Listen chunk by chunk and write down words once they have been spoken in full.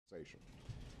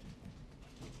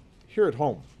Here at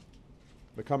home,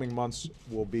 the coming months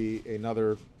will be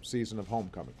another season of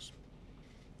homecomings.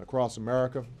 Across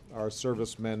America, our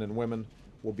servicemen and women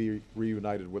will be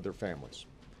reunited with their families.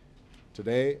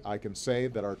 Today, I can say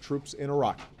that our troops in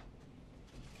Iraq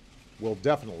will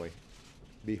definitely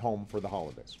be home for the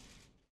holidays.